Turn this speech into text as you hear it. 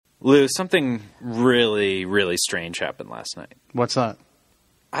Lou, something really, really strange happened last night. What's that?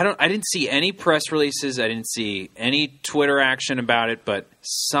 I didn't see any press releases. I didn't see any Twitter action about it, but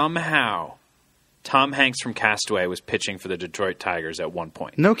somehow Tom Hanks from Castaway was pitching for the Detroit Tigers at one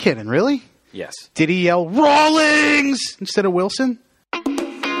point. No kidding, really? Yes. Did he yell Rawlings instead of Wilson?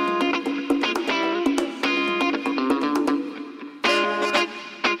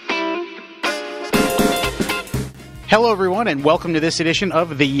 Hello, everyone, and welcome to this edition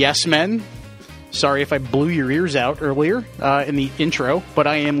of The Yes Men. Sorry if I blew your ears out earlier in the intro, but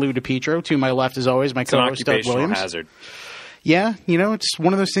I am Lou DiPietro. To my left, as always, my co-host Doug Williams. Hazard. Yeah, you know, it's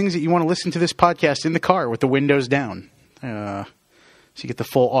one of those things that you want to listen to this podcast in the car with the windows down, so you get the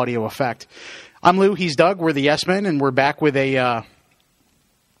full audio effect. I'm Lou, he's Doug, we're the Yes Men, and we're back with a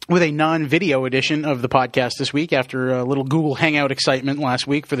non-video edition of the podcast this week after a little Google Hangout excitement last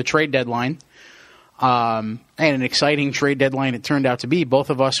week for the trade deadline. And an exciting trade deadline it turned out to be.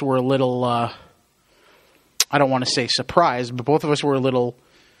 Both of us were a little, I don't want to say surprised, but both of us were a little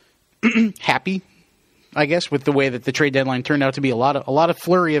happy, I guess, with the way that the trade deadline turned out to be. A lot of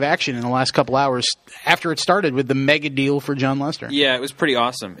flurry of action in the last couple hours after it started with the mega deal for Jon Lester. Yeah, it was pretty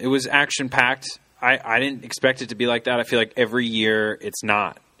awesome. It was action-packed. I didn't expect it to be like that. I feel like every year it's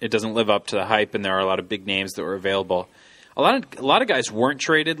not. It doesn't live up to the hype, and there are a lot of big names that were available. A lot of guys weren't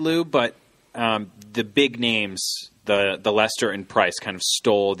traded, Lou, but the big names, the Lester and Price, kind of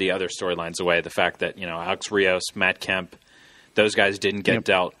stole the other storylines away. The fact that, you know, Alex Rios, Matt Kemp, those guys didn't get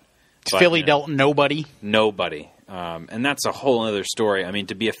dealt. But, Philly dealt nobody. Nobody. And that's a whole other story. I mean,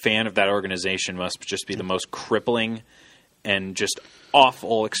 to be a fan of that organization must just be the most crippling and just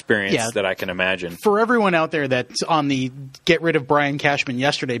awful experience that I can imagine. For everyone out there that's on the get rid of Brian Cashman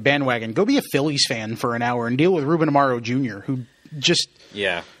yesterday bandwagon, go be a Phillies fan for an hour and deal with Ruben Amaro Jr., who just...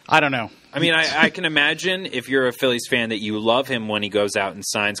 Yeah. I don't know. I mean, I can imagine if you're a Phillies fan that you love him when he goes out and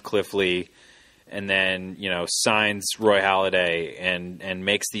signs Cliff Lee and then, you know, signs Roy Halladay and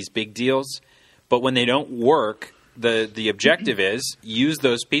makes these big deals. But when they don't work, the objective is use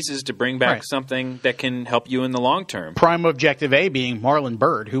those pieces to bring back something that can help you in the long term. Prime objective A being Marlon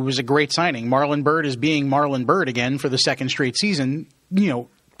Byrd, who was a great signing. Marlon Byrd is being Marlon Byrd again for the second straight season, you know,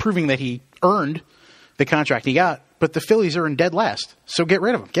 proving that he earned the contract he got. But the Phillies are in dead last, so get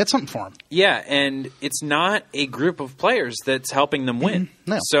rid of him. Get something for him. Yeah, and it's not a group of players that's helping them win.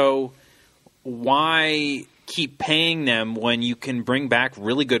 No. So why keep paying them when you can bring back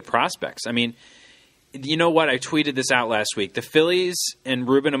really good prospects? I mean, you know what? I tweeted this out last week. The Phillies and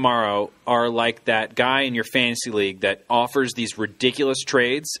Ruben Amaro are like that guy in your fantasy league that offers these ridiculous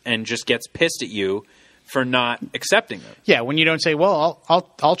trades and just gets pissed at you for not accepting them. Yeah, when you don't say, well,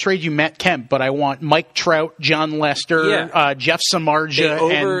 I'll trade you Matt Kemp, but I want Mike Trout, Jon Lester, Jeff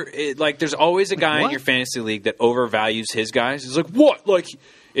Samardzija. Like, there's always a guy in your fantasy league that overvalues his guys. It's like, what? Like,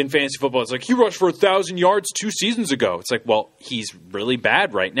 in fantasy football, it's like, he rushed for 1,000 yards 2 seasons ago. It's like, well, he's really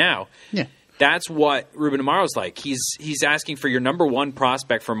bad right now. Yeah. That's what Ruben Amaro's like. He's asking for your number one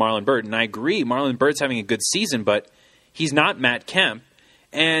prospect for Marlon Byrd. And I agree, Marlon Byrd's having a good season, but he's not Matt Kemp.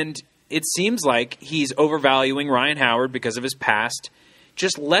 And it seems like he's overvaluing Ryan Howard because of his past.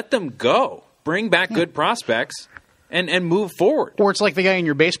 Just let them go. Bring back good prospects and move forward. Or it's like the guy in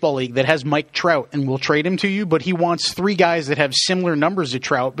your baseball league that has Mike Trout and will trade him to you, but he wants 3 guys that have similar numbers to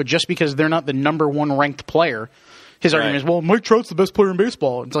Trout, but just because they're not the number 1 ranked player, his argument is, well, Mike Trout's the best player in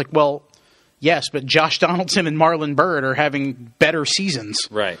baseball. It's like, well, yes, but Josh Donaldson and Marlon Byrd are having better seasons,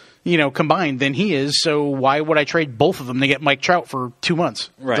 you know, combined than he is. So why would I trade both of them to get Mike Trout for 2 months?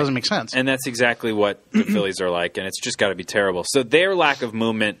 It doesn't make sense. And that's exactly what the Phillies are like, and it's just got to be terrible. So their lack of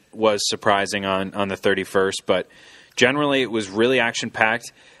movement was surprising on the 31st, but generally it was really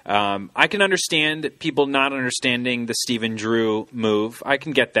action-packed. I can understand people not understanding the Stephen Drew move. I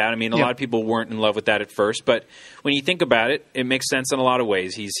can get that. I mean, a lot of people weren't in love with that at first, but when you think about it, it makes sense in a lot of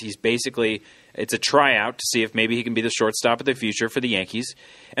ways. He's basically, it's a tryout to see if maybe he can be the shortstop of the future for the Yankees.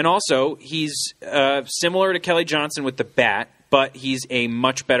 And also, he's similar to Kelly Johnson with the bat, but he's a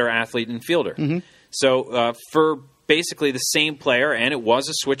much better athlete and fielder. Mm-hmm. So for basically the same player, and it was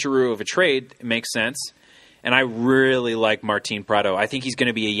a switcheroo of a trade, it makes sense. And I really like Martin Prado. I think he's going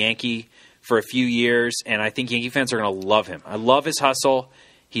to be a Yankee for a few years, and I think Yankee fans are going to love him. I love his hustle.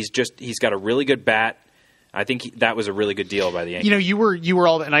 He's got a really good bat. I think that was a really good deal by the Yankees. You know, you were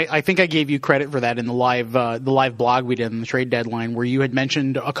all, and I think I gave you credit for that in the live blog we did on the trade deadline, where you had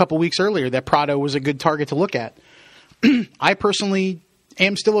mentioned a couple weeks earlier that Prado was a good target to look at. I personally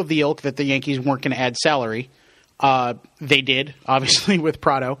am still of the ilk that the Yankees weren't going to add salary. They did, obviously, with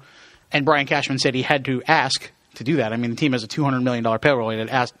Prado. And Brian Cashman said he had to ask to do that. I mean, the team has a $200 million payroll. He had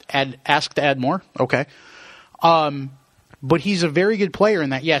asked to add more. Okay. But he's a very good player in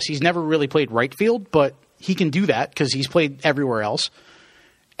that, yes, he's never really played right field, but he can do that because he's played everywhere else.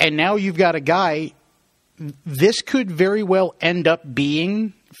 And now you've got a guy, this could very well end up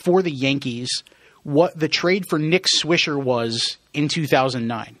being, for the Yankees, what the trade for Nick Swisher was in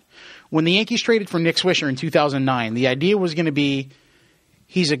 2009. When the Yankees traded for Nick Swisher in 2009, the idea was going to be,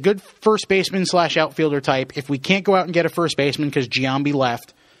 he's a good first baseman / outfielder type. If we can't go out and get a first baseman because Giambi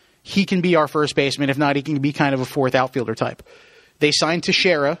left, he can be our first baseman. If not, he can be kind of a fourth outfielder type. They signed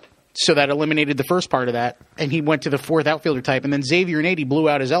Teixeira, so that eliminated the first part of that, and he went to the fourth outfielder type. And then Xavier Nady blew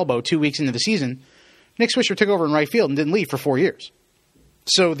out his elbow 2 weeks into the season. Nick Swisher took over in right field and didn't leave for 4 years.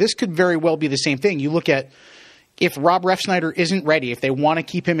 So this could very well be the same thing. You look at, if Rob Refsnyder isn't ready, if they want to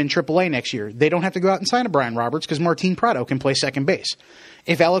keep him in AAA next year, they don't have to go out and sign a Brian Roberts because Martin Prado can play second base.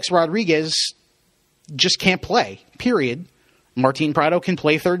 If Alex Rodriguez just can't play, period, Martin Prado can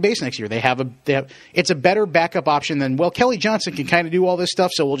play third base next year. It's a better backup option than, well, Kelly Johnson can kind of do all this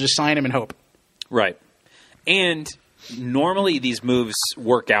stuff, so we'll just sign him and hope. Right. And normally these moves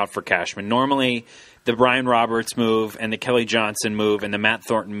work out for Cashman. Normally the Brian Roberts move and the Kelly Johnson move and the Matt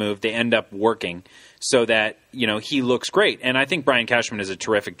Thornton move, they end up working so that, he looks great. And I think Brian Cashman is a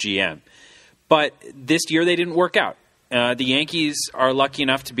terrific GM. But this year they didn't work out. The Yankees are lucky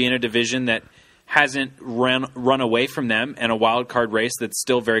enough to be in a division that hasn't run away from them, and a wild card race that's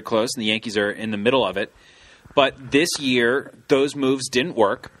still very close, and the Yankees are in the middle of it. But this year, those moves didn't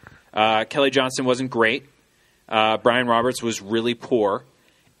work. Kelly Johnson wasn't great. Brian Roberts was really poor.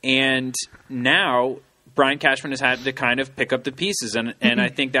 And now Brian Cashman has had to kind of pick up the pieces, and I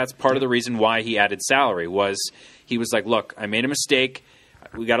think that's part of the reason why he added salary, was he was like, look, I made a mistake.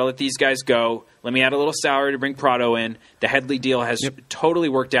 We got to let these guys go. Let me add a little salary to bring Prado in. The Headley deal has totally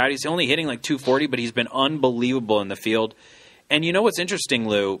worked out. He's only hitting like 240, but he's been unbelievable in the field. And you know what's interesting,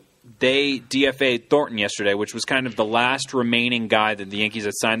 Lou? They DFA'd Thornton yesterday, which was kind of the last remaining guy that the Yankees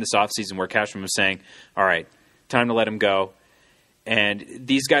had signed this offseason, where Cashman was saying, all right, time to let him go. And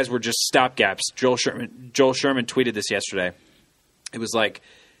these guys were just stopgaps. Joel Sherman tweeted this yesterday. It was like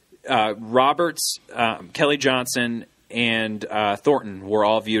Roberts, Kelly Johnson, and Thornton were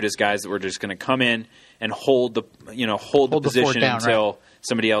all viewed as guys that were just going to come in and hold the position down, until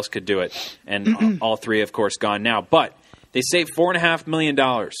somebody else could do it. And all three, of course, gone now. But they saved $4.5 million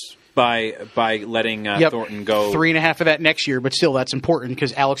by letting Thornton go. 3.5 of that next year, but still that's important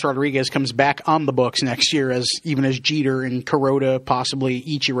because Alex Rodriguez comes back on the books next year, as Jeter and Kuroda, possibly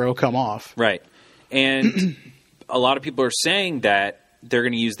Ichiro, come off. Right. And a lot of people are saying that they're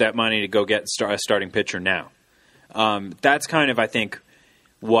going to use that money to go get a starting pitcher now. That's kind of, I think,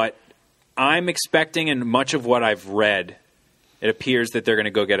 what I'm expecting, and much of what I've read, it appears that they're going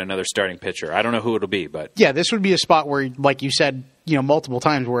to go get another starting pitcher. I don't know who it'll be, but yeah, this would be a spot where, like you said, multiple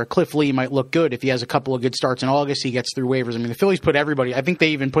times, where Cliff Lee might look good if he has a couple of good starts in August. He gets through waivers. I mean, the Phillies put everybody. I think they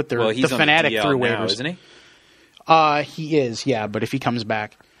even put the Fanatic through now, waivers, isn't he? He is, yeah. But if he comes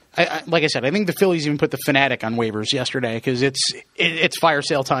back, like I said, I think the Phillies even put the Fanatic on waivers yesterday because it's fire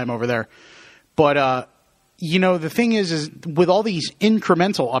sale time over there. But the thing is with all these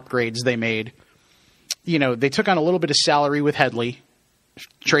incremental upgrades they made, they took on a little bit of salary with Headley,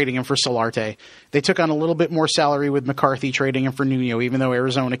 trading him for Solarte. They took on a little bit more salary with McCarthy, trading him for Nuno, even though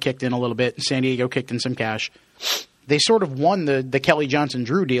Arizona kicked in a little bit and San Diego kicked in some cash. They sort of won the Kelly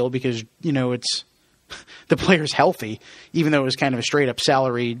Johnson-Drew deal because, it's the player's healthy, even though it was kind of a straight-up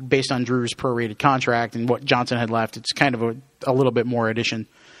salary based on Drew's prorated contract and what Johnson had left. It's kind of a little bit more addition.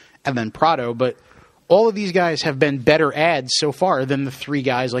 And then Prado, but all of these guys have been better adds so far than the three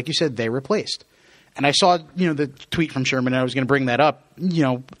guys, like you said, they replaced. And I saw, the tweet from Sherman, and I was going to bring that up,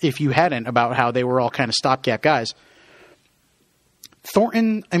 if you hadn't, about how they were all kind of stopgap guys.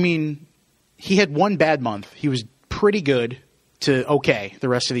 Thornton, he had one bad month. He was pretty good to okay the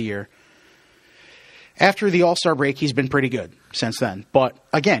rest of the year. After the All-Star break, he's been pretty good since then. But,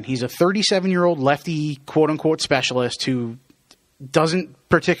 again, he's a 37-year-old lefty, quote-unquote, specialist who doesn't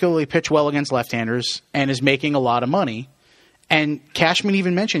particularly pitch well against left-handers and is making a lot of money. And Cashman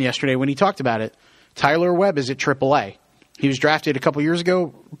even mentioned yesterday when he talked about it, Tyler Webb is at AAA. He was drafted a couple years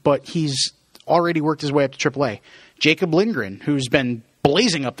ago, but he's already worked his way up to AAA. Jacob Lindgren, who's been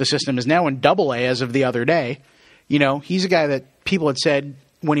blazing up the system, is now in AA as of the other day. He's a guy that people had said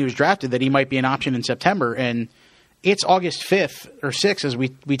when he was drafted that he might be an option in September, and it's August 5th or 6th as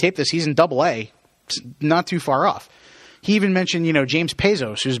we tape this. He's in AA. It's not too far off. He even mentioned, James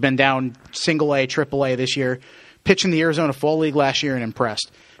Pezos, who's been down single A, AAA this year, pitched in the Arizona Fall League last year and impressed.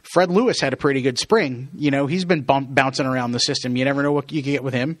 Fred Lewis had a pretty good spring. He's been bouncing around the system. You never know what you can get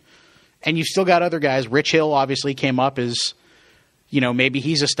with him. And you've still got other guys. Rich Hill obviously came up as, maybe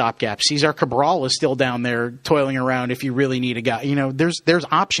he's a stopgap. Cesar Cabral is still down there toiling around if you really need a guy. There's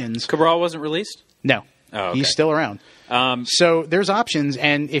options. Cabral wasn't released? No. Oh, okay. He's still around. So there's options,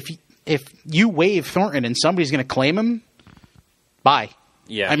 and if you waive Thornton and somebody's going to claim him, bye.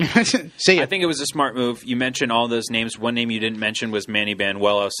 Yeah. I mean, see ya. I think it was a smart move. You mentioned all those names. One name you didn't mention was Manny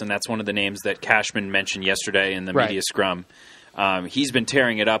Banuelos, and that's one of the names that Cashman mentioned yesterday in the media scrum. He's been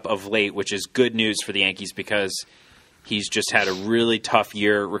tearing it up of late, which is good news for the Yankees because he's just had a really tough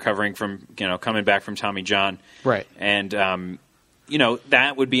year recovering from, coming back from Tommy John. Right. And,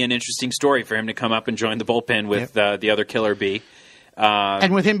 that would be an interesting story for him to come up and join the bullpen with the other killer bee.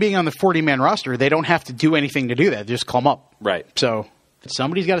 And with him being on the 40-man roster, they don't have to do anything to do that. Just call him up. Right. So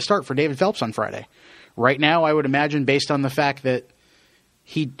somebody's got to start for David Phelps on Friday. Right now, I would imagine, based on the fact that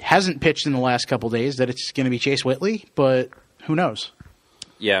he hasn't pitched in the last couple days, that it's going to be Chase Whitley, but who knows?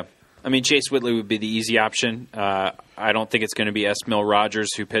 Yeah. I mean, Chase Whitley would be the easy option. I don't think it's going to be Esmil Rogers,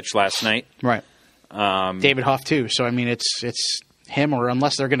 who pitched last night. Right. David Hoff, too. So, I mean, it's him, or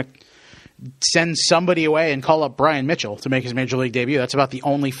unless they're going to send somebody away and call up Brian Mitchell to make his Major League debut. That's about the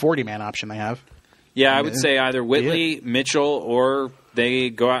only 40-man option they have. Yeah, I would say either Whitley, Mitchell, or they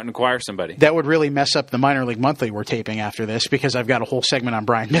go out and acquire somebody. That would really mess up the Minor League Monthly we're taping after this because I've got a whole segment on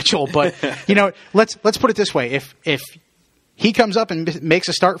Brian Mitchell. But, let's put it this way. If he comes up and makes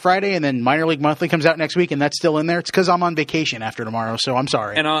a start Friday and then Minor League Monthly comes out next week and that's still in there, it's because I'm on vacation after tomorrow, so I'm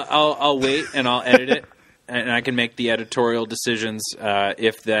sorry. And I'll wait and I'll edit it. And I can make the editorial decisions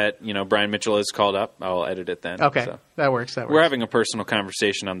if that, Brian Mitchell is called up. I'll edit it then. Okay, so. that works. We're having a personal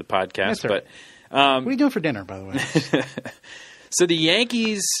conversation on the podcast. That's right. What are you doing for dinner, by the way? So the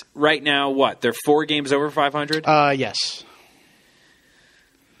Yankees right now, what? They're 4 games over 500? Yes.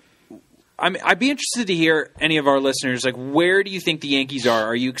 I'd be interested to hear any of our listeners, where do you think the Yankees are?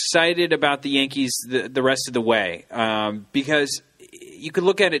 Are you excited about the Yankees the rest of the way? Because you could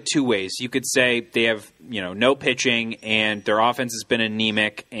look at it 2 ways. You could say they have, no pitching and their offense has been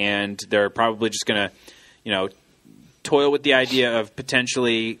anemic and they're probably just going to, toil with the idea of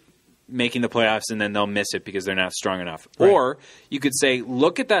potentially making the playoffs and then they'll miss it because they're not strong enough. Right. Or you could say,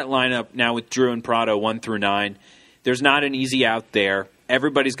 look at that lineup now with Drew and Prado 1 through 9. There's not an easy out there.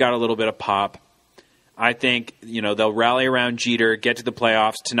 Everybody's got a little bit of pop. I think, they'll rally around Jeter, get to the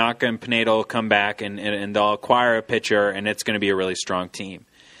playoffs. Tanaka and Pineda will come back, and they'll acquire a pitcher, and it's going to be a really strong team.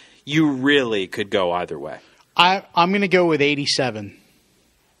 You really could go either way. I'm going to go with 87.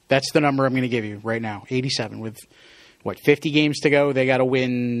 That's the number I'm going to give you right now, 87. With, 50 games to go? They got to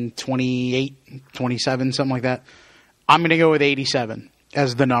win 28, 27, something like that. I'm going to go with 87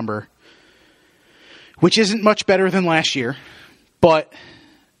 as the number, which isn't much better than last year, but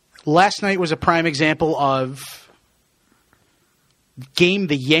last night was a prime example of game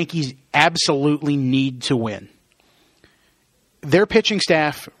the Yankees absolutely need to win. Their pitching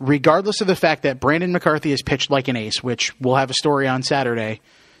staff, regardless of the fact that Brandon McCarthy has pitched like an ace, which we'll have a story on Saturday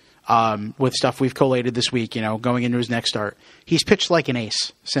with stuff we've collated this week, going into his next start. He's pitched like an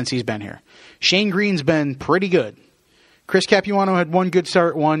ace since he's been here. Shane Green's been pretty good. Chris Capuano had one good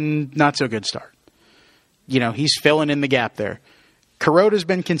start, one not so good start. He's filling in the gap there. Kuroda's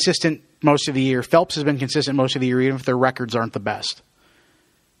been consistent most of the year. Phelps has been consistent most of the year, even if their records aren't the best.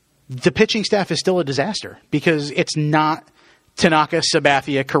 The pitching staff is still a disaster because it's not Tanaka,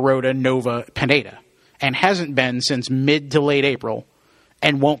 Sabathia, Kuroda, Nova, Pineda, and hasn't been since mid to late April,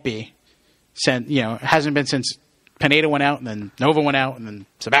 and won't be since hasn't been since Pineda went out, and then Nova went out, and then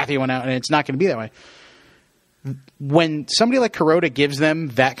Sabathia went out, and it's not going to be that way. When somebody like Kuroda gives them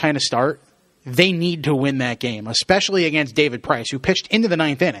that kind of start, they need to win that game, especially against David Price, who pitched into the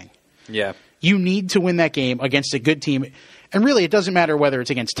 9th inning. Yeah. You need to win that game against a good team. And really, it doesn't matter whether it's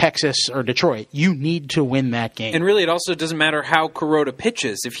against Texas or Detroit. You need to win that game. And really, it also doesn't matter how Kuroda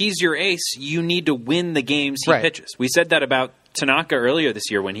pitches. If he's your ace, you need to win the games he pitches. We said that about Tanaka earlier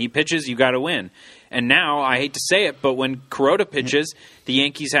this year. When he pitches, you got to win. And now, I hate to say it, but when Kuroda pitches, the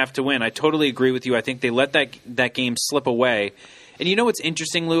Yankees have to win. I totally agree with you. I think they let that game slip away. And you know what's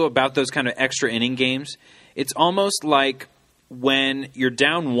interesting, Lou, about those kind of extra inning games? It's almost like when you're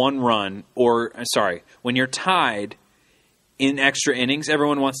down 1 run, when you're tied in extra innings,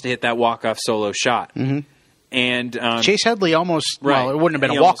 everyone wants to hit that walk-off solo shot. Mm-hmm. And Chase Headley almost, well, it wouldn't have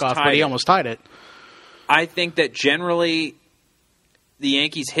been a walk-off, but he almost tied it. I think that generally the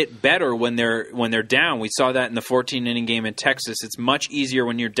Yankees hit better when they're down. We saw that in the 14-inning game in Texas. It's much easier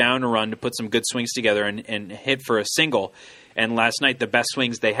when you're down a run to put some good swings together and hit for a single. And last night, the best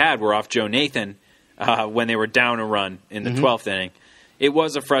swings they had were off Joe Nathan when they were down a run in the 12th inning. It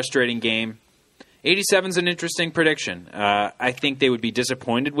was a frustrating game. 87 is an interesting prediction. I think they would be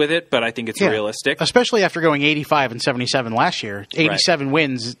disappointed with it, but I think it's realistic. Especially after going 85 and 77 last year. 87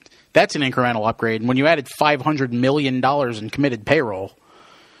 wins, that's an incremental upgrade. And when you added $500 million in committed payroll,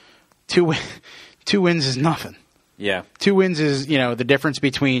 two wins is nothing. Yeah. 2 wins is, the difference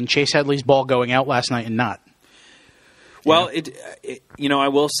between Chase Headley's ball going out last night and not. Well, I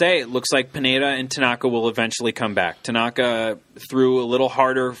will say it looks like Pineda and Tanaka will eventually come back. Tanaka threw a little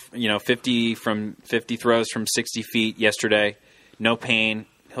harder, 50 throws from 60 feet yesterday. No pain.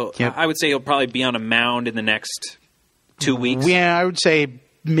 I would say he'll probably be on a mound in the next 2 weeks. Yeah, I would say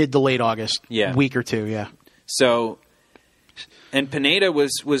mid to late August. Yeah. Week or two, yeah. So, and Pineda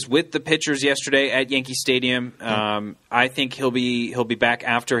was with the pitchers yesterday at Yankee Stadium. I think he'll be back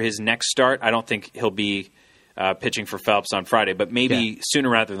after his next start. I don't think he'll be pitching for Phelps on Friday, but maybe sooner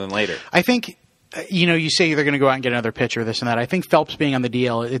rather than later. I think, you say they're going to go out and get another pitcher, this and that. I think Phelps being on the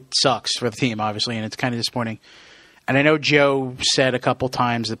DL, it sucks for the team, obviously, and it's kind of disappointing. And I know Joe said a couple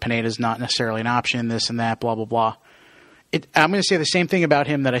times that Pineda's not necessarily an option, this and that, blah, blah, blah. I'm going to say the same thing about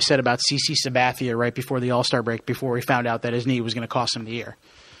him that I said about CC Sabathia right before the All-Star break, before we found out that his knee was going to cost him the year.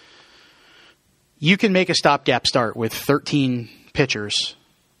 You can make a stopgap start with 13 pitchers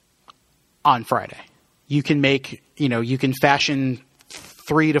on Friday. You can you can fashion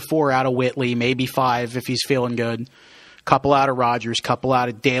 3 to 4 out of Whitley, maybe 5 if he's feeling good. Couple out of Rogers, couple out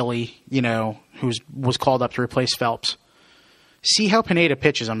of Daly, who was called up to replace Phelps. See how Pineda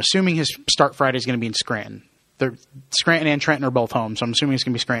pitches. I'm assuming his start Friday is going to be in Scranton. Scranton and Trenton are both home, so I'm assuming it's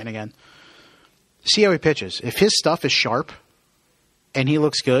going to be Scranton again. See how he pitches. If his stuff is sharp and he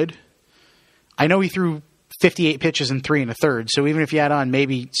looks good, I know he threw 58 pitches in 3 1/3, so even if you add on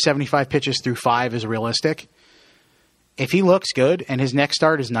maybe 75 pitches through 5 is realistic. If he looks good and his next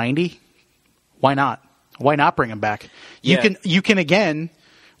start is 90, why not? Why not bring him back? Yeah. You can again,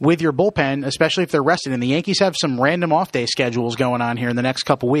 with your bullpen, especially if they're rested, and the Yankees have some random off-day schedules going on here in the next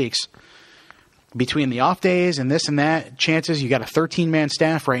couple weeks. Between the off days and this and that, chances you got a 13-man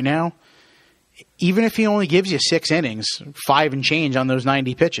staff right now. Even if he only gives you 6 innings, 5 and change on those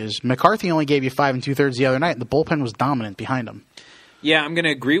 90 pitches, McCarthy only gave you 5 2/3 the other night, and the bullpen was dominant behind him. Yeah, I'm going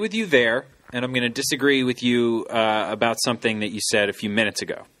to agree with you there, and I'm going to disagree with you about something that you said a few minutes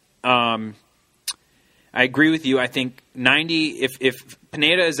ago. I agree with you. I think 90. If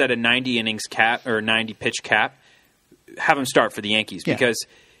Pineda is at a 90 innings cap or 90 pitch cap, have him start for the Yankees because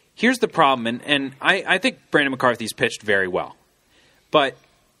here's the problem, and I think Brandon McCarthy's pitched very well, but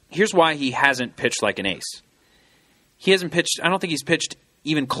here's why he hasn't pitched like an ace. He hasn't pitched. I don't think he's pitched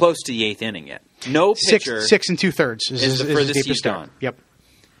even close to the 8th inning yet. No pitcher 6 2/3 is the furthest he's gone. Yep,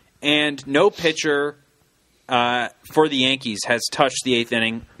 and no pitcher for the Yankees has touched the 8th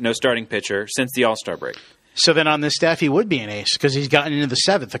inning. No starting pitcher since the All-Star break. So then on this staff, he would be an ace because he's gotten into the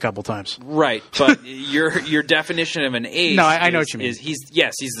 7th a couple times. Right, but your definition of an ace. No, I know what you mean. He's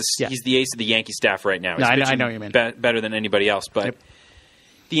the ace of the Yankee staff right now. No, I know what you mean. Better than anybody else, but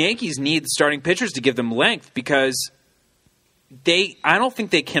the Yankees need starting pitchers to give them length because I don't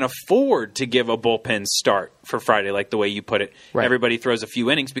think they can afford to give a bullpen start for Friday like the way you put it. Right. Everybody throws a few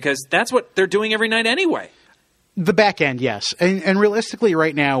innings because that's what they're doing every night anyway. The back end, yes. And realistically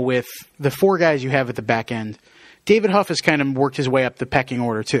right now with the 4 guys you have at the back end, David Huff has kind of worked his way up the pecking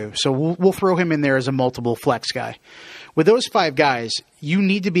order too. So we'll throw him in there as a multiple flex guy. With those 5 guys, you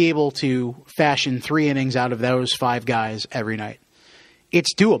need to be able to fashion 3 innings out of those 5 guys every night.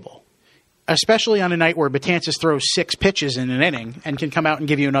 It's doable, especially on a night where Betances throws 6 pitches in an inning and can come out and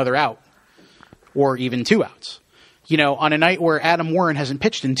give you another out or even 2 outs. On a night where Adam Warren hasn't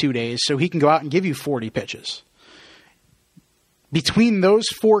pitched in 2 days, so he can go out and give you 40 pitches. Between those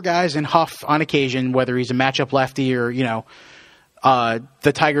 4 guys and Huff on occasion, whether he's a matchup lefty or,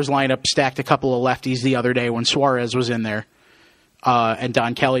 the Tigers lineup stacked a couple of lefties the other day when Suarez was in there and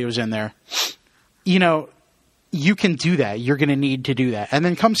Don Kelly was in there. You can do that. You're going to need to do that. And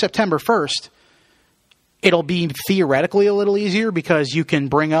then come September 1st, it'll be theoretically a little easier because you can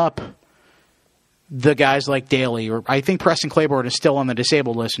bring up the guys like Daly, or I think Preston Claiborne is still on the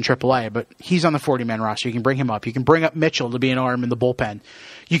disabled list in AAA, but he's on the 40-man roster. You can bring him up. You can bring up Mitchell to be an arm in the bullpen.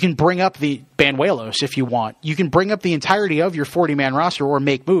 You can bring up the Banuelos if you want. You can bring up the entirety of your 40-man roster or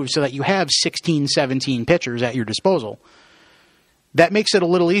make moves so that you have 16, 17 pitchers at your disposal. That makes it a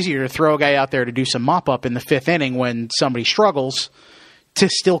little easier to throw a guy out there to do some mop-up in the 5th inning when somebody struggles to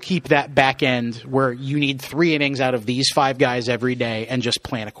still keep that back end where you need 3 innings out of these 5 guys every day and just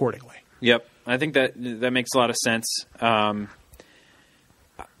plan accordingly. Yep. I think that makes a lot of sense. I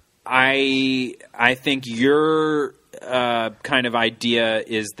think your kind of idea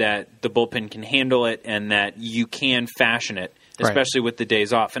is that the bullpen can handle it and that you can fashion it especially with the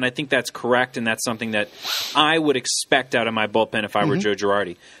days off. And I think that's correct, and that's something that I would expect out of my bullpen if I were Joe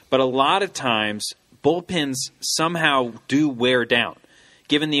Girardi. But a lot of times, bullpens somehow do wear down,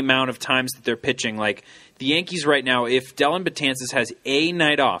 given the amount of times that they're pitching. Like the Yankees right now, if Dellin Betances has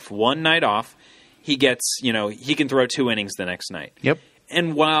one night off, he gets, he can throw 2 innings the next night. Yep.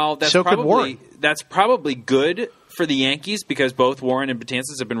 And while that's probably good for the Yankees because both Warren and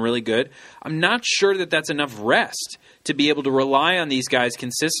Betances have been really good, I'm not sure that that's enough rest to be able to rely on these guys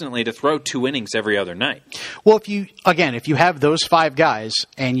consistently to throw 2 innings every other night. Well, if you have those 5 guys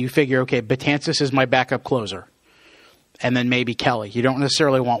and you figure, okay, Betances is my backup closer, and then maybe Kelly. You don't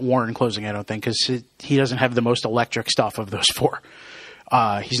necessarily want Warren closing, I don't think, because he doesn't have the most electric stuff of those 4.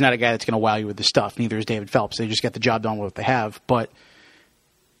 He's not a guy that's going to wow you with the stuff. Neither is David Phelps. They just get the job done with what they have. But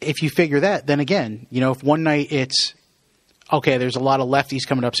if you figure that, then again, if one night it's, okay, there's a lot of lefties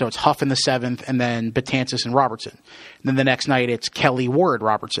coming up, so it's Huff in the 7th, and then Betances and Robertson. And then the next night it's Kelly, Ward,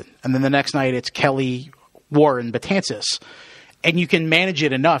 Robertson. And then the next night it's Kelly, Warren, Betances. And you can manage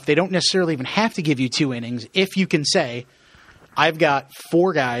it enough. They don't necessarily even have to give you 2 innings if you can say, I've got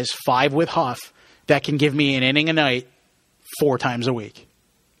 4 guys, 5 with Huff, that can give me an inning a night 4 times a week.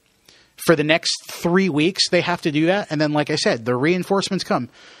 For the next 3 weeks, they have to do that. And then, like I said, the reinforcements come.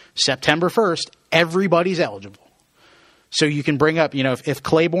 September 1st, everybody's eligible. So you can bring up, if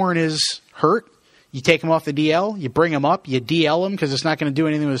Claiborne is hurt, you take him off the DL, you bring him up, you DL him because it's not going to do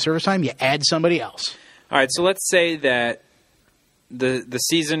anything with the service time, you add somebody else. All right, so let's say that the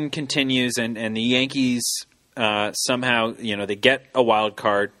season continues and the Yankees somehow, they get a wild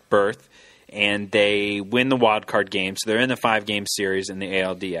card berth and they win the wild card game. So they're in the 5-game series in the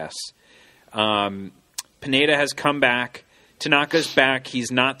ALDS. Pineda has come back. Tanaka's back.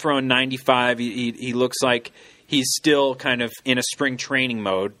 He's not throwing 95. He looks like he's still kind of in a spring training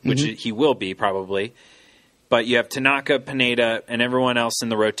mode, which he will be probably. But you have Tanaka, Pineda, and everyone else in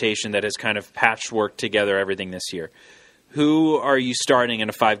the rotation that has kind of patchworked together everything this year. Who are you starting in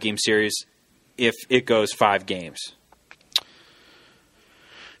a 5-game series if it goes 5 games?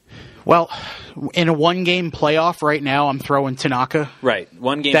 Well, in a 1-game playoff right now, I'm throwing Tanaka. Right,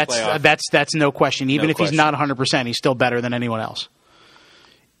 1-game playoff. That's no question. Even if he's not 100%, he's still better than anyone else.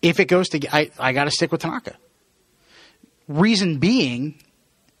 If it goes to, I got to stick with Tanaka. Reason being,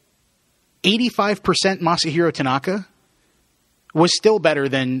 85% Masahiro Tanaka was still better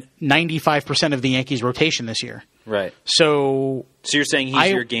than 95% of the Yankees' rotation this year. Right. So you're saying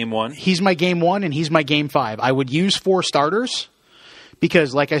he's your game 1? He's my game 1, and he's my game 5. I would use 4 starters.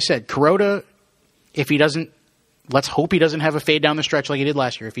 Because, like I said, Kuroda, if he doesn't, let's hope he doesn't have a fade down the stretch like he did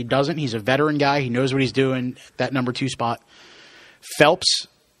last year. If he doesn't, he's a veteran guy. He knows what he's doing, that number 2 spot. Phelps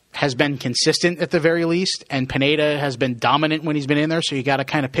has been consistent at the very least, and Pineda has been dominant when he's been in there, so you got to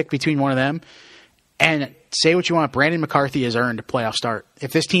kind of pick between one of them. And say what you want, Brandon McCarthy has earned a playoff start.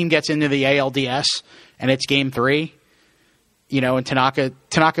 If this team gets into the ALDS and it's game 3, and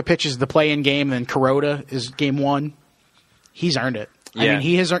Tanaka pitches the play-in game, then Kuroda is game 1, he's earned it. Yeah. I mean,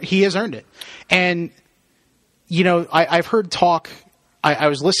 he has earned it. And, I've heard talk. I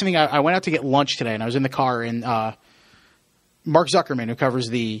was listening. I went out to get lunch today, and I was in the car, and Mark Zuckerman, who covers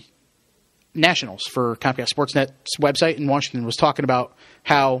the Nationals for Comcast Sportsnet's website in Washington, was talking about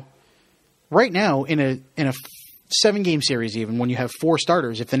how right now in a 7-game series, even when you have 4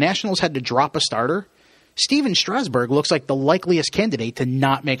 starters, if the Nationals had to drop a starter, Steven Strasburg looks like the likeliest candidate to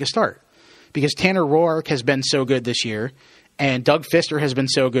not make a start because Tanner Roark has been so good this year. And Doug Fister has been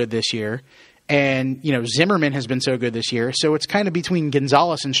so good this year. And, Zimmerman has been so good this year. So it's kind of between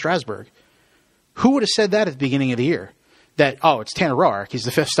Gonzalez and Strasburg. Who would have said that at the beginning of the year? That, it's Tanner Roark. He's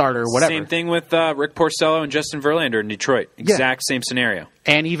the 5th starter or whatever. Same thing with Rick Porcello and Justin Verlander in Detroit. Exact same scenario.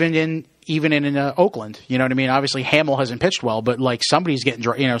 And even in Oakland. You know what I mean? Obviously, Hamill hasn't pitched well, but somebody's getting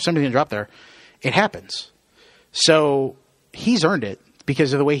dropped there. It happens. So he's earned it.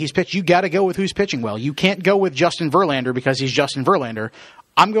 Because of the way he's pitched, you got to go with who's pitching well. You can't go with Justin Verlander because he's Justin Verlander.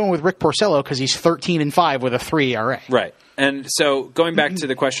 I'm going with Rick Porcello because he's 13-5 with a 3 ERA. Right. And so going back to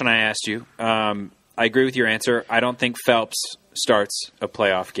the question I asked you, I agree with your answer. I don't think Phelps starts a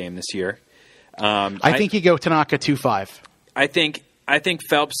playoff game this year. I think you go Tanaka 2-5. I think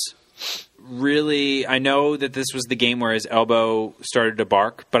Phelps really. I know that this was the game where his elbow started to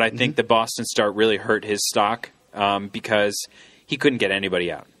bark, but I think the Boston start really hurt his stock because he couldn't get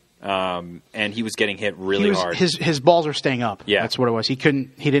anybody out, and he was getting hit really hard. His balls are staying up. Yeah, that's what it was. He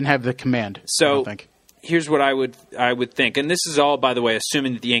didn't have the command. So I don't think. Here's what I would think, and this is all, by the way,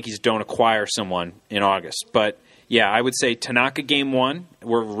 assuming that the Yankees don't acquire someone in August. But yeah, I would say Tanaka game 1.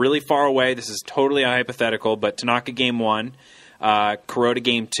 We're really far away. This is totally a hypothetical, but Tanaka game 1, Kuroda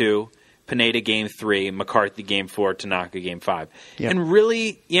game 2, Pineda Game 3, McCarthy Game 4, Tanaka Game 5. Yep. And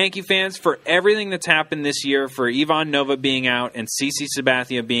really, Yankee fans, for everything that's happened this year, for Ivan Nova being out and CC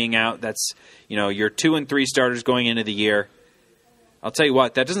Sabathia being out, that's your 2 and 3 starters going into the year. I'll tell you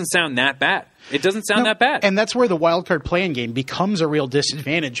what, that doesn't sound that bad. It doesn't sound that bad. And that's where the wild card play-in game becomes a real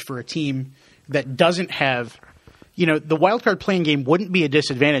disadvantage for a team that doesn't have, the wild card play-in game wouldn't be a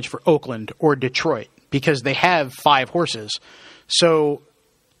disadvantage for Oakland or Detroit because they have 5 horses. So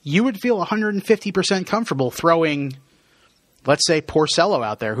you would feel 150% comfortable throwing, let's say, Porcello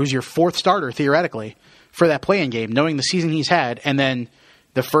out there, who's your 4th starter theoretically for that play-in game, knowing the season he's had, and then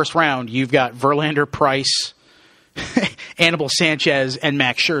the first round you've got Verlander, Price, Anibal Sanchez, and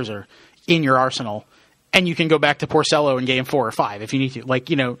Max Scherzer in your arsenal, and you can go back to Porcello in Game 4 or 5 if you need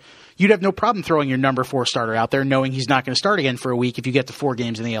to. You'd have no problem throwing your number 4 starter out there, knowing he's not going to start again for a week if you get to 4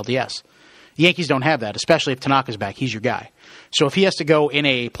 games in the LDS. The Yankees don't have that, especially if Tanaka's back. He's your guy. So if he has to go in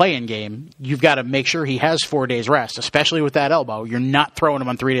a play-in game, you've got to make sure he has 4 days rest, especially with that elbow. You're not throwing him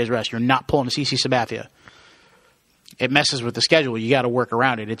on 3 days rest. You're not pulling a CC Sabathia. It messes with the schedule. You got to work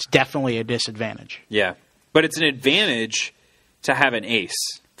around it. It's definitely a disadvantage. Yeah. But it's an advantage to have an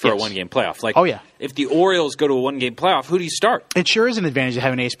ace for a one-game playoff. Oh, yeah. If the Orioles go to a one-game playoff, who do you start? It sure is an advantage to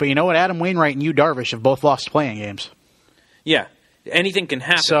have an ace. But you know what? Adam Wainwright and Yu Darvish have both lost play-in games. Yeah. Anything can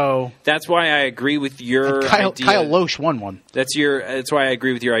happen. So that's why I agree with your idea. Kyle Loesch won one. That's why I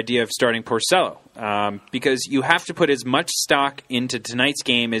agree with your idea of starting Porcello. Because you have to put as much stock into tonight's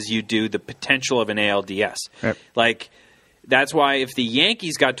game as you do the potential of an ALDS. Yep. That's why if the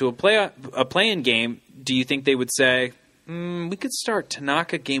Yankees got to a play-in game, do you think they would say, we could start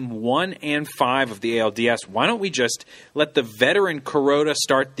Tanaka Game 1 and 5 of the ALDS. Why don't we just let the veteran Kuroda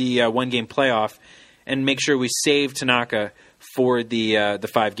start the one-game playoff and make sure we save Tanaka for the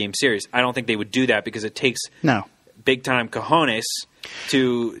 5-game series? I don't think they would do that because it takes big-time cojones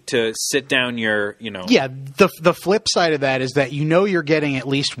to sit down your. Yeah, the flip side of that is that you're getting at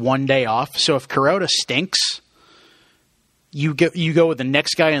least 1 day off. So if Kuroda stinks, you go with the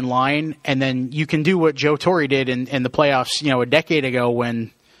next guy in line, and then you can do what Joe Torre did in the playoffs, a decade ago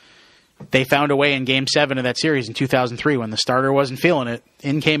when they found a way in Game 7 of that series in 2003 when the starter wasn't feeling it.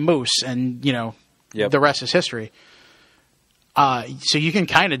 In came Moose, and the rest is history. So you can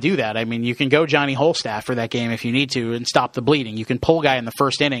kind of do that. I mean, you can go Johnny Holstaff for that game if you need to and stop the bleeding. You can pull a guy in the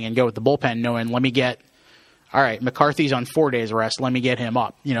first inning and go with the bullpen knowing, all right, McCarthy's on 4 days rest, let me get him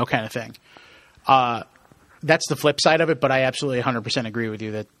up, kind of thing. That's the flip side of it, but I absolutely 100% agree with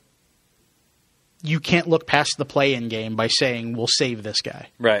you that you can't look past the play-in game by saying, we'll save this guy.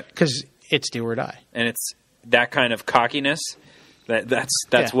 Right. Because it's do or die. And it's that kind of cockiness.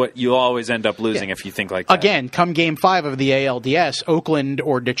 That's what you'll always end up losing if you think like that. Again, come Game 5 of the ALDS, Oakland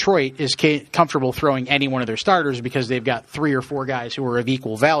or Detroit is comfortable throwing any one of their starters because they've got 3 or 4 guys who are of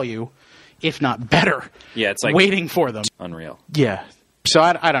equal value, if not better, it's waiting for them. Unreal. Yeah. So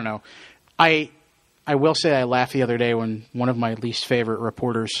I don't know. I will say I laughed the other day when one of my least favorite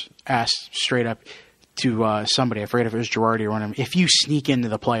reporters asked straight up to somebody, I forget if it was Girardi or one of them, if you sneak into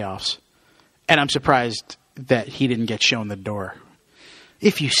the playoffs, and I'm surprised that he didn't get shown the door.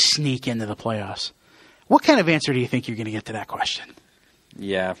 If you sneak into the playoffs, what kind of answer do you think you're going to get to that question?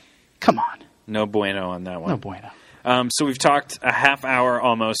 Yeah. Come on. No bueno on that one. No bueno. So we've talked a half hour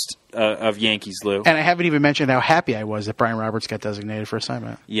almost of Yankees, Lou. And I haven't even mentioned how happy I was that Brian Roberts got designated for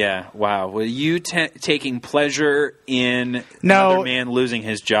assignment. Yeah, wow. Were you taking pleasure in another man losing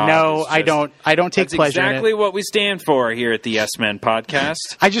his job? No, I don't take pleasure in it. That's exactly what we stand for here at the Yes Men podcast.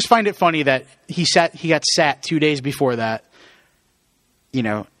 I just find it funny that he got sat 2 days before that,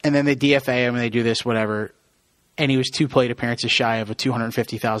 and then they DFA him and they do this, whatever. And he was 2 plate appearances shy of a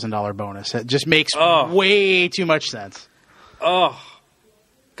 $250,000 bonus. That just makes way too much sense. Oh,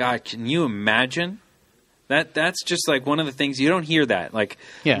 God, can you imagine? That's just like one of the things you don't hear that.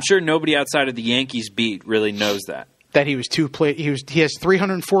 I'm sure nobody outside of the Yankees beat really knows that. That he was 2 plate. He has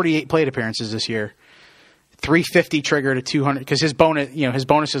 348 plate appearances this year. 350 triggered to 200 because his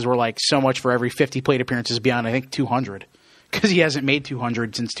bonuses were so much for every 50 plate appearances beyond I think 200 because he hasn't made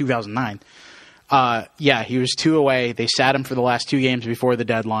 200 since 2009. He was 2 away. They sat him for the last 2 games before the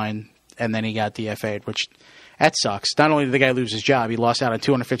deadline, and then he got DFA'd, which that sucks. Not only did the guy lose his job, he lost out on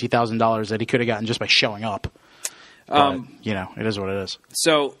 $250,000 that he could have gotten just by showing up. But, it is what it is.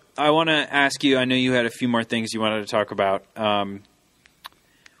 So I want to ask you, I know you had a few more things you wanted to talk about.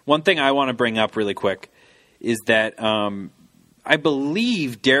 One thing I want to bring up really quick is that I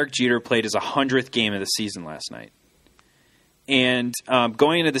believe Derek Jeter played his 100th game of the season last night. And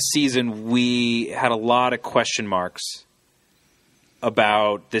going into the season, we had a lot of question marks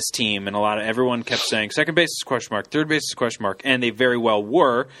about this team, and everyone kept saying second base is question mark, third base is question mark, and they very well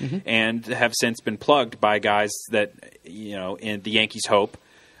were, and have since been plugged by guys that in the Yankees hope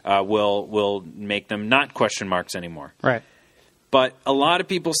will make them not question marks anymore. Right. But a lot of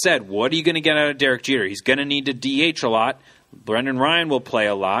people said, what are you going to get out of Derek Jeter? He's going to need to DH a lot. Brendan Ryan will play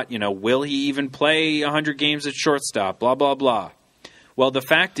a lot. Will he even play 100 games at shortstop? Blah, blah, blah. Well, the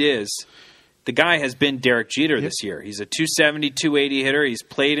fact is, the guy has been Derek Jeter this year. He's a 270, 280 hitter. He's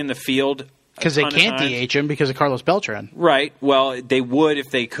played in the field because they can't DH him because of Carlos Beltran. Right. Well, they would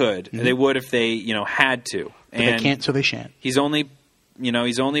if they could. They would if they had to. But they can't, so they shan't. He's only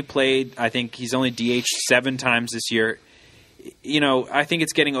played. I think he's only DH'd 7 times this year. I think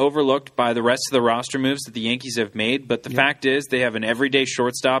it's getting overlooked by the rest of the roster moves that the Yankees have made. But the fact is, they have an everyday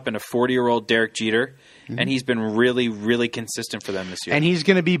shortstop and a 40-year-old Derek Jeter. And he's been really, really consistent for them this year. And he's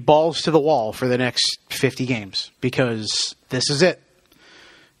going to be balls to the wall for the next 50 games because this is it.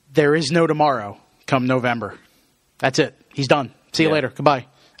 There is no tomorrow come November. That's it. He's done. See you later. Goodbye.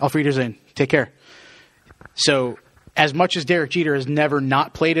 Auf Wiedersehen. Take care. So as much as Derek Jeter has never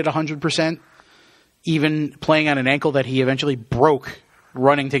not played at 100%, even playing on an ankle that he eventually broke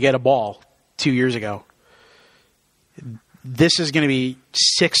running to get a ball 2 years ago, this is going to be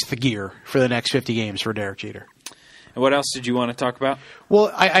 6th gear for the next 50 games for Derek Jeter. And what else did you want to talk about?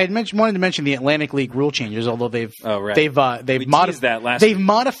 Well, I had wanted to mention the Atlantic League rule changes, although they've modified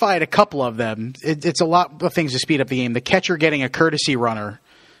a couple of them. It's a lot of things to speed up the game. The catcher getting a courtesy runner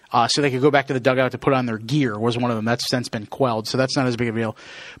so they could go back to the dugout to put on their gear was one of them. That's since been quelled, so that's not as big of a deal.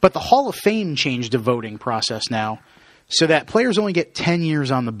 But the Hall of Fame changed the voting process now so that players only get 10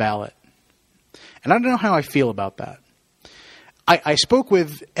 years on the ballot. And I don't know how I feel about that. I spoke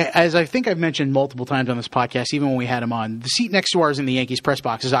with, as I think I've mentioned multiple times on this podcast, even when we had him on, the seat next to ours in the Yankees press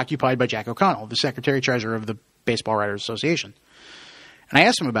box is occupied by Jack O'Connell, the secretary-treasurer of the Baseball Writers Association. And I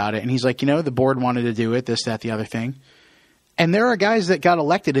asked him about it, and he's like, the board wanted to do it, this, that, the other thing. And there are guys that got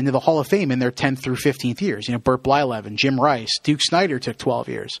elected into the Hall of Fame in their 10th through 15th years. Burt Blyleven, Jim Rice, Duke Snider took 12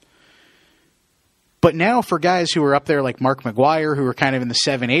 years. But now for guys who are up there like Mark McGwire, who are kind of in the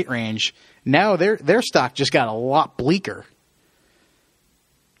 7-8 range, now their stock just got a lot bleaker.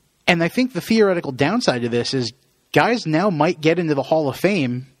 And I think the theoretical downside to this is guys now might get into the Hall of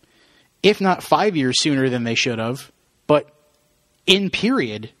Fame, if not 5 years sooner than they should have, but in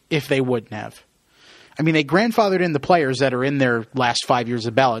period if they wouldn't have. I mean, they grandfathered in the players that are in their last 5 years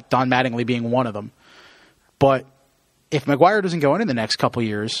of ballot, Don Mattingly being one of them. But if McGwire doesn't go in the next couple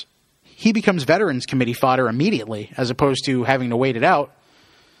years, he becomes Veterans Committee fodder immediately as opposed to having to wait it out.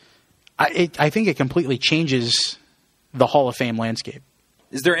 I think it completely changes the Hall of Fame landscape.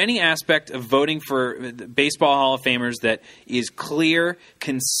 Is there any aspect of voting for Baseball Hall of Famers that is clear,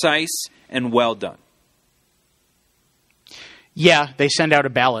 concise, and well done? Yeah, they send out a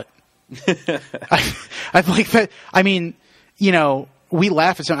ballot. I like that. I mean, we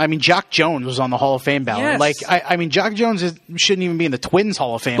laugh at some. I mean, Jock Jones was on the Hall of Fame ballot. Yes. Jock Jones shouldn't even be in the Twins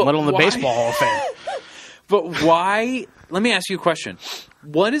Hall of Fame, let alone the Baseball Hall of Fame. But why? Let me ask you a question.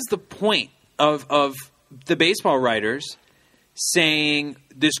 What is the point of the baseball writers saying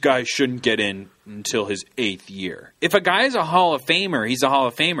this guy shouldn't get in until his 8th year? If a guy is a Hall of Famer, he's a Hall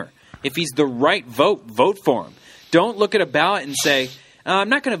of Famer. If he's the right vote for him. Don't look at a ballot and say, I'm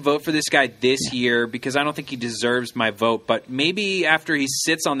not going to vote for this guy this year because I don't think he deserves my vote, but maybe after he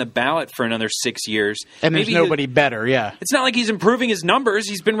sits on the ballot for another 6 years. And there's nobody better, yeah. It's not like he's improving his numbers.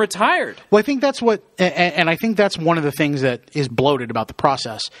 He's been retired. Well, I think that's and I think that's one of the things that is bloated about the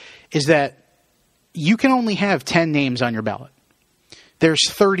process, is that you can only have 10 names on your ballot.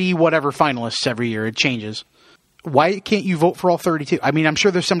 There's 30 whatever finalists every year. It changes. Why can't you vote for all 32? I mean, I'm sure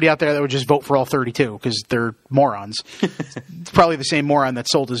there's somebody out there that would just vote for all 32 because they're morons. It's probably the same moron that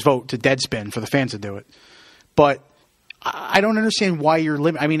sold his vote to Deadspin for the fans to do it. But I don't understand why you're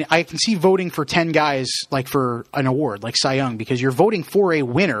limiting. I mean, I can see voting for 10 guys like for an award, like Cy Young, because you're voting for a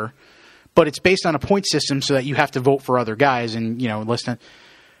winner, but it's based on a point system so that you have to vote for other guys and, listen.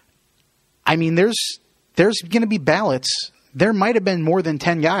 I mean, there's going to be ballots. There might have been more than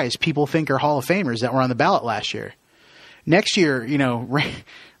 10 guys people think are Hall of Famers that were on the ballot last year. Next year,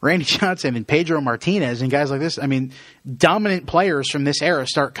 Randy Johnson and Pedro Martinez and guys like this, I mean, dominant players from this era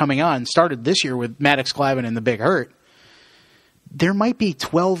start coming on. Started this year with Maddox Clavin and the Big Hurt. There might be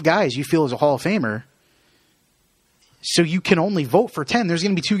 12 guys you feel is a Hall of Famer, so you can only vote for 10. There's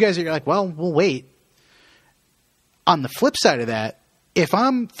going to be 2 guys that you're like, well, we'll wait. On the flip side of that, if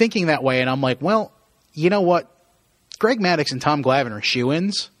I'm thinking that way and I'm like, well, you know what? Greg Maddux and Tom Glavine are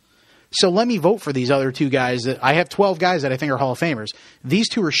shoo-ins. So let me vote for these other 2 guys. That I have 12 guys that I think are Hall of Famers. These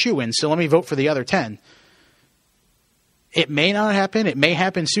 2 are shoo-ins, so let me vote for the other 10. It may not happen. It may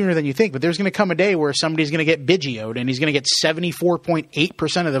happen sooner than you think, but there's going to come a day where somebody's going to get Biggio'd and he's going to get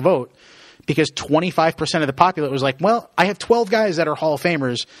 74.8% of the vote because 25% of the populate was like, well, I have 12 guys that are Hall of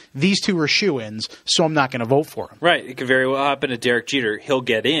Famers. These two are shoo-ins, so I'm not going to vote for them. Right. It could very well happen to Derek Jeter. He'll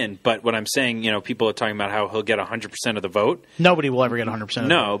get in, but what I'm saying, people are talking about how he'll get 100% of the vote. Nobody will ever get 100% of the vote.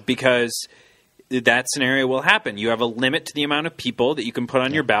 No, because that scenario will happen. You have a limit to the amount of people that you can put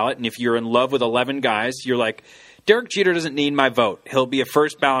on your ballot, and if you're in love with 11 guys, you're like, Derek Jeter doesn't need my vote. He'll be a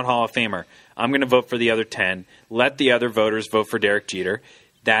first ballot Hall of Famer. I'm going to vote for the other 10. Let the other voters vote for Derek Jeter.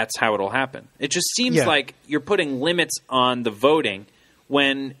 That's how it'll happen. It just seems like you're putting limits on the voting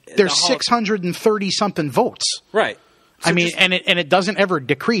when there's 630-something votes. Right. So it doesn't ever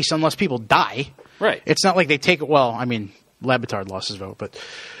decrease unless people die. Right. It's not like they take it. Well, Lebitard lost his vote, but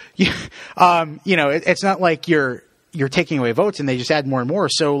it's not like you're taking away votes and they just add more and more.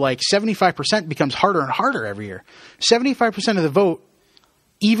 So 75% becomes harder and harder every year. 75% of the vote,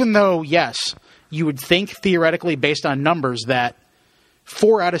 even though, yes, you would think theoretically based on numbers that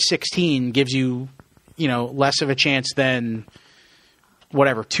 4 out of 16 gives you, less of a chance than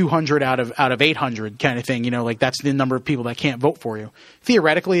whatever, 200 out of 800 kind of thing. That's the number of people that can't vote for you.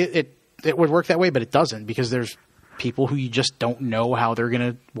 Theoretically, it would work that way, but it doesn't because there's people who you just don't know what they're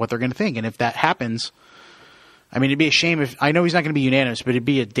going to think. And if that happens, it'd be a shame if – I know he's not going to be unanimous, but it'd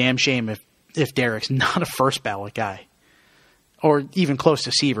be a damn shame if Derek's not a first ballot guy or even close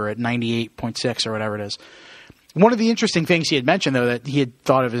to Seaver at 98.6 or whatever it is. One of the interesting things he had mentioned, though, that he had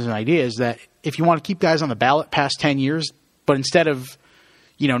thought of as an idea is that if you want to keep guys on the ballot past 10 years, but instead of,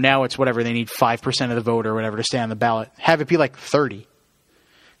 now it's whatever, they need 5% of the vote or whatever to stay on the ballot, have it be 30.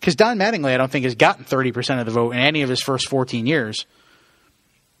 Because Don Mattingly, I don't think, has gotten 30% of the vote in any of his first 14 years.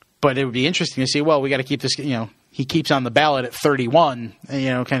 But it would be interesting to see, well, we got to keep this, he keeps on the ballot at 31,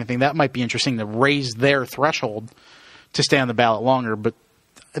 kind of thing. That might be interesting to raise their threshold to stay on the ballot longer, but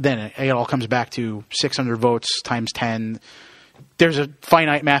then it all comes back to 600 votes times 10. There's a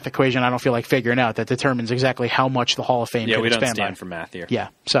finite math equation I don't feel like figuring out that determines exactly how much the Hall of Fame can expand by. Yeah, we don't stand for math here. Yeah,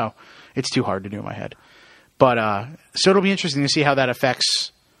 so it's too hard to do in my head. But so it'll be interesting to see how that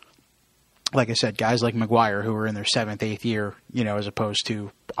affects, like I said, guys like McGuire who are in their 7th, 8th year, as opposed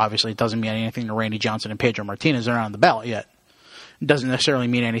to, obviously it doesn't mean anything to Randy Johnson and Pedro Martinez. They're not on the ballot yet. It doesn't necessarily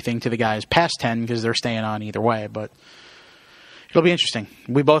mean anything to the guys past 10 because they're staying on either way, but it'll be interesting.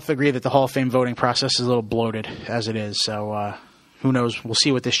 We both agree that the Hall of Fame voting process is a little bloated as it is, so who knows? We'll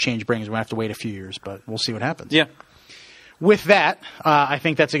see what this change brings. We'll have to wait a few years, but we'll see what happens. Yeah. With that, I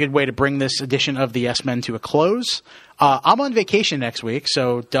think that's a good way to bring this edition of the Yes Men to a close. I'm on vacation next week,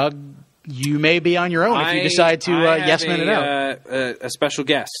 so Doug, you may be on your own if you decide to Yes Men it out. A special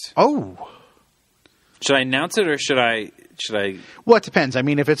guest. Oh. Should I announce it or should I? Well, it depends.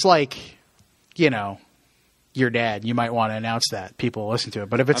 If it's your dad, you might want to announce that. People will listen to it.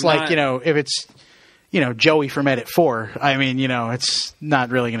 But if it's if it's Joey from Edit 4, it's not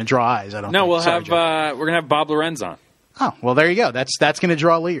really going to draw eyes, I don't think. No, we're Sorry, going to have Bob Lorenz on. Oh, well, there you go. That's going to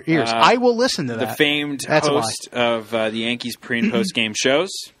draw ears. I will listen to that. The famed host of the Yankees pre- and post-game shows.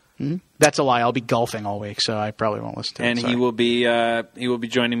 Mm-hmm. That's a lie. I'll be golfing all week, so I probably won't listen to it. And he will be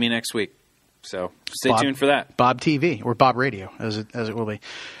joining me next week. So stay tuned for that. Bob TV, or Bob Radio, as it will be.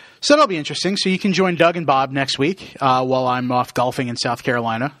 So that'll be interesting. So you can join Doug and Bob next week while I'm off golfing in South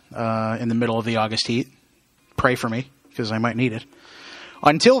Carolina in the middle of the August heat. Pray for me, because I might need it.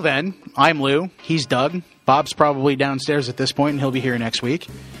 Until then, I'm Lou. He's Doug. Bob's probably downstairs at this point, and he'll be here next week.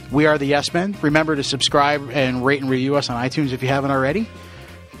 We are the Yes Men. Remember to subscribe and rate and review us on iTunes if you haven't already.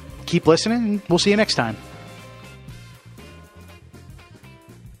 Keep listening, and we'll see you next time.